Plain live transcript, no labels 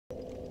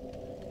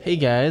Hey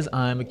guys,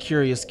 I'm a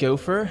Curious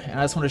Gopher, and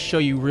I just want to show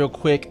you real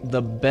quick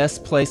the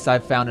best place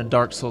I've found in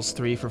Dark Souls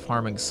 3 for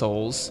farming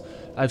souls.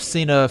 I've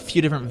seen a few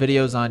different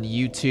videos on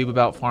YouTube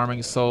about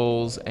farming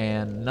souls,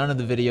 and none of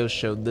the videos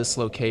showed this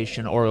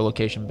location or a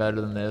location better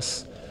than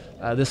this.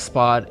 This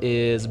spot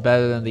is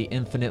better than the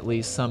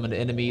infinitely summoned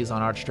enemies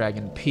on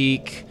Archdragon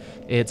Peak.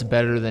 It's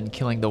better than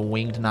killing the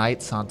winged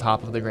knights on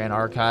top of the Grand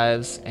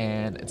Archives,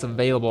 and it's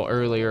available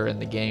earlier in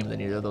the game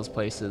than either of those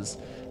places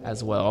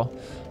as well.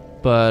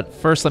 But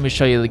first, let me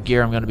show you the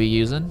gear I'm going to be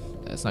using.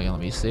 It's not going to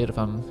let me see it if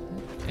I'm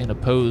in a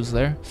pose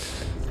there.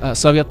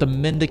 So I've got the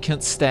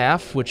Mendicant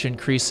Staff, which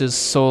increases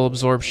soul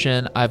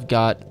absorption. I've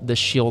got the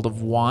Shield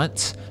of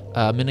Want.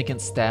 Mendicant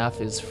Staff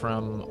is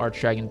from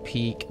Archdragon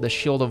Peak. The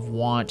Shield of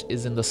Want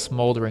is in the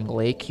Smoldering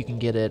Lake. You can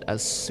get it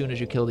as soon as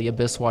you kill the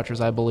Abyss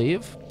Watchers, I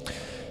believe.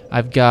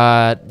 I've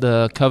got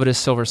the Covetous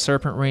Silver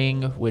Serpent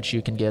Ring, which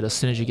you can get as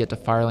soon as you get to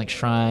Firelink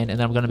Shrine, and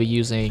then I'm going to be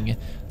using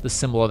the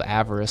Symbol of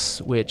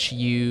Avarice, which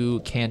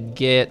you can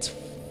get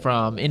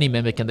from any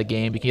mimic in the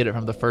game. You can get it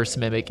from the first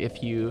mimic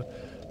if you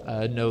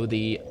know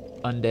the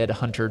Undead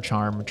Hunter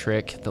Charm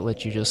trick that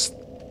lets you just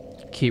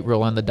keep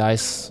rolling the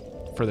dice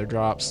for their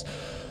drops.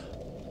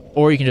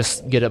 Or you can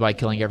just get it by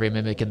killing every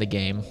mimic in the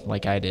game,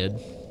 like I did.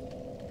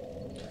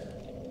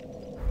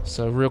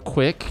 So real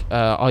quick,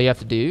 all you have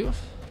to do,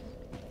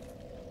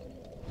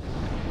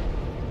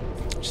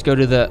 just go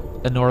to the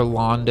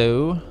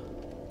Enorlando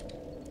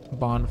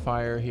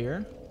bonfire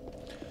here.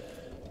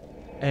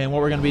 And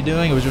what we're going to be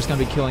doing is we're just going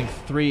to be killing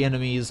 3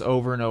 enemies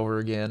over and over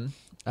again.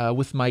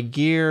 With my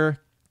gear,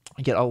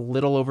 I get a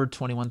little over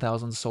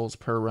 21,000 souls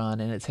per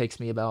run, and it takes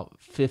me about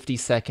 50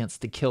 seconds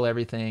to kill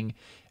everything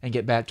and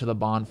get back to the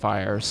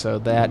bonfire. So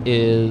that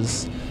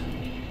is,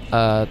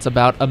 it's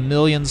about 1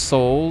 million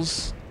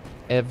souls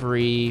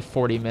every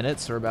 40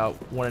 minutes, or about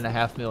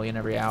 1.5 million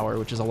every hour,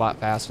 which is a lot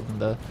faster than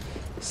the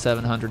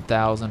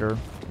 700,000 or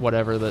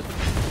whatever that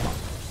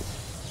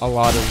a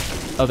lot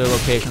of other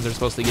locations are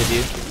supposed to give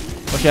you.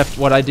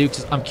 What I do,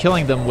 cause I'm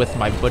killing them with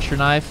my butcher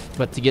knife,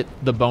 but to get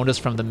the bonus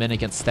from the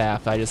Mendicant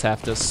Staff, I just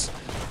have to,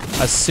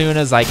 as soon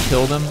as I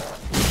kill them,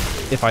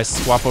 if I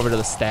swap over to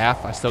the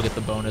staff, I still get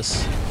the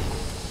bonus.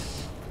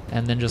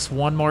 And then just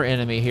one more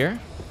enemy here.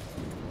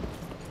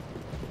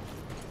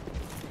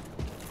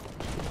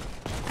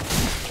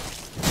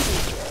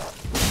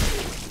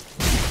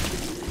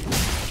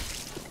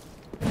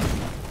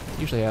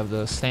 Usually have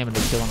the stamina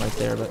to kill him right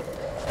there, but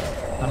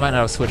I might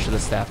not have switched to the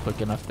staff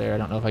quick enough there. I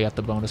don't know if I got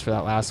the bonus for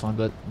that last one,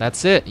 but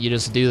that's it. You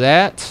just do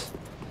that,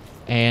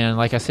 and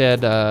like I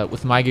said,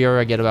 with my gear,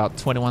 I get about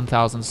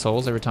 21,000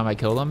 souls every time I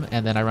kill them,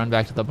 and then I run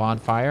back to the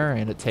bonfire,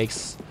 and it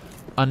takes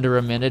under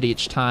a minute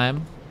each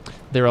time.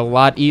 They're a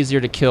lot easier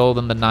to kill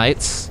than the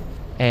knights,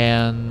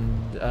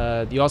 and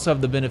you also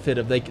have the benefit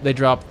of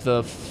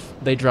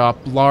they drop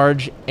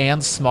large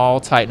and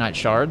small Titanite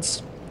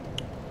shards.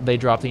 They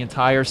drop the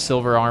entire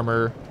silver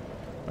armor,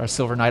 or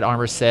Silver Knight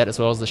armor set, as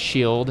well as the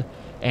shield,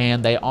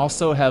 and they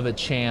also have a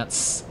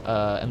chance,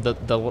 and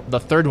the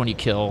third one you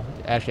kill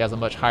actually has a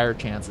much higher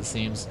chance, it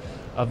seems,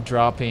 of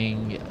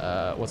dropping,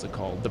 what's it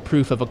called? The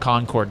Proof of a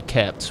Concord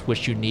Kept,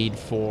 which you need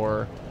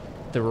for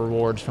the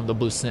rewards from the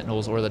Blue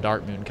Sentinels or the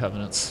Dark Moon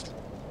Covenants.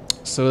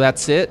 So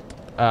that's it.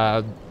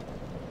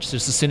 Just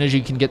as soon as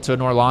you can get to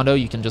an Orlando,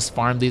 you can just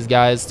farm these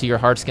guys to your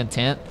heart's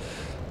content,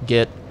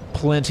 get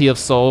plenty of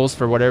souls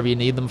for whatever you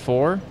need them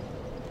for.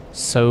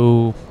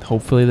 So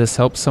hopefully this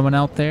helps someone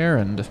out there,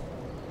 and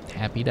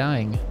happy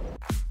dying.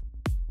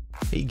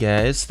 Hey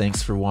guys,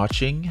 thanks for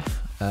watching.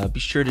 Be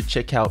sure to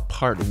check out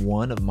part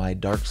 1 of my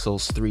Dark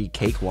Souls 3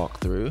 cake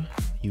walkthrough.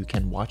 You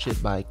can watch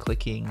it by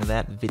clicking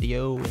that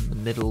video in the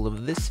middle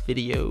of this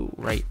video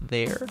right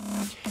there.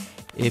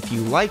 If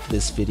you liked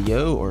this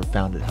video or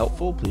found it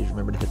helpful, please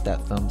remember to hit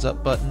that thumbs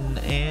up button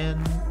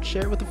and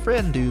share it with a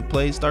friend who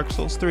plays Dark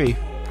Souls 3.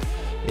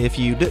 If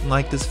you didn't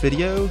like this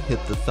video, hit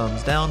the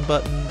thumbs down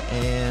button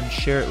and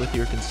share it with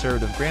your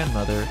conservative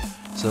grandmother,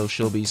 so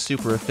she'll be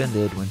super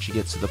offended when she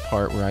gets to the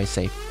part where I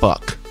say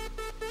fuck.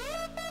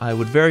 I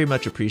would very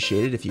much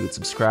appreciate it if you would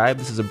subscribe.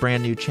 This is a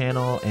brand new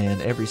channel,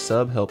 and every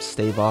sub helps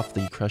stave off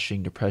the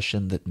crushing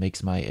depression that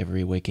makes my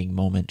every waking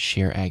moment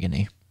sheer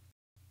agony.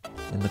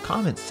 In the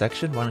comments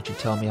section, why don't you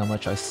tell me how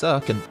much I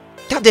suck, and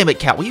God damn it,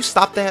 Cat, will you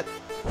stop that?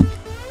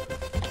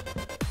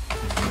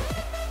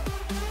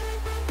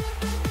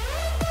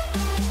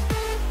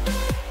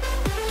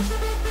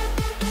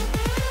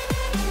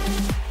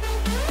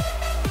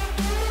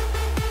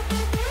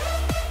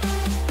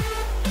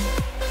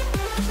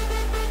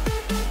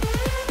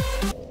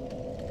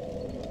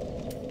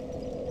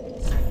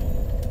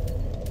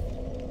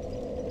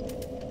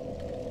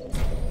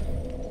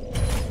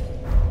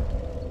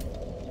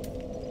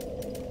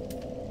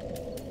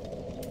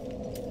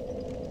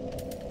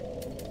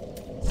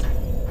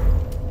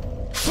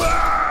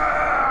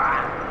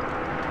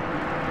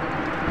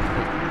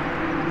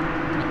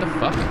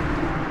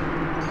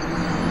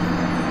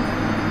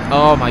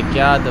 Oh my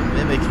god, the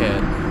Mimic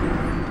Head.